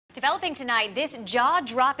Developing tonight, this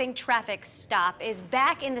jaw-dropping traffic stop is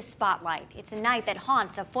back in the spotlight. It's a night that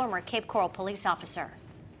haunts a former Cape Coral police officer.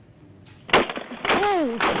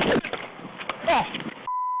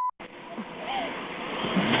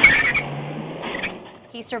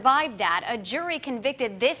 He survived that. A jury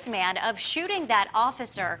convicted this man of shooting that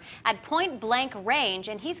officer at point-blank range,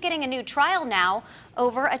 and he's getting a new trial now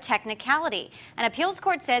over a technicality. An appeals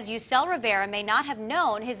court says Yousel Rivera may not have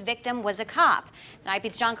known his victim was a cop.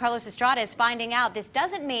 Tonight, John-Carlos Estrada is finding out this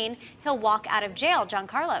doesn't mean he'll walk out of jail.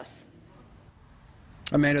 John-Carlos.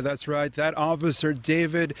 Amanda, that's right. That officer,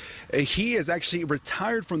 David, he is actually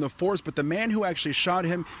retired from the force, but the man who actually shot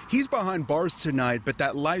him, he's behind bars tonight. But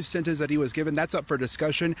that life sentence that he was given, that's up for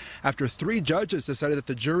discussion after 3 judges decided that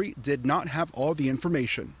the jury did not have all the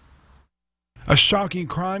information. A shocking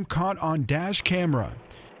crime caught on dash camera.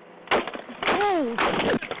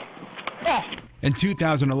 In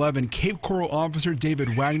 2011, Cape Coral officer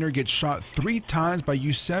David Wagner gets shot 3 times by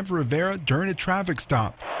Yousel Rivera during a traffic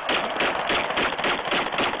stop.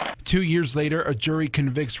 2 years later, a jury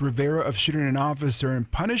convicts Rivera of shooting an officer and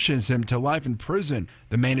punishes him to life in prison,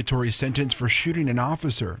 the mandatory sentence for shooting an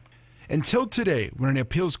officer. Until today, when an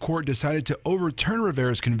appeals court decided to overturn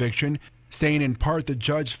Rivera's conviction, saying in part the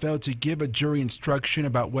judge failed to give a jury instruction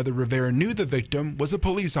about whether Rivera knew the victim was a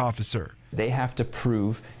police officer. They have to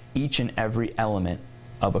prove each and every element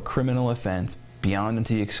of a criminal offense beyond and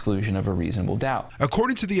to the exclusion of a reasonable doubt.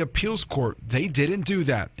 According to the appeals court, they didn't do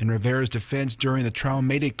that, and Rivera's defense during the trial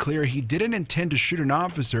made it clear he didn't intend to shoot an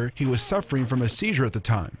officer. He was suffering from a seizure at the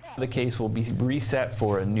time. The case will be reset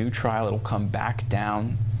for a new trial. It'll come back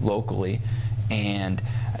down locally, and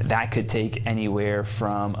that could take anywhere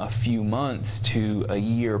from a few months to a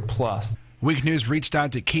year plus. Week News reached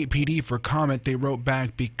out to KPD for comment. They wrote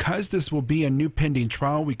back, "Because this will be a new pending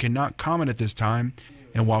trial, we cannot comment at this time."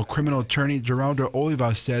 And while criminal attorney Geraldo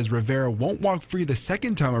Oliva says Rivera won't walk free the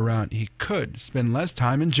second time around, he could spend less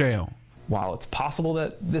time in jail. While it's possible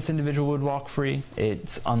that this individual would walk free,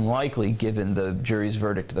 it's unlikely given the jury's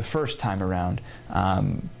verdict the first time around,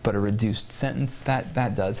 but a reduced sentence,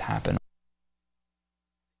 that does happen.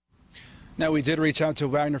 Now, we did reach out to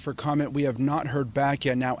Wagner for comment. We have not heard back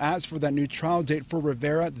yet. Now, as for that new trial date for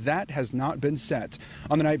Rivera, that has not been set.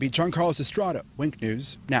 On the Night Beat, John-Carlos Estrada, Wink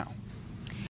News Now.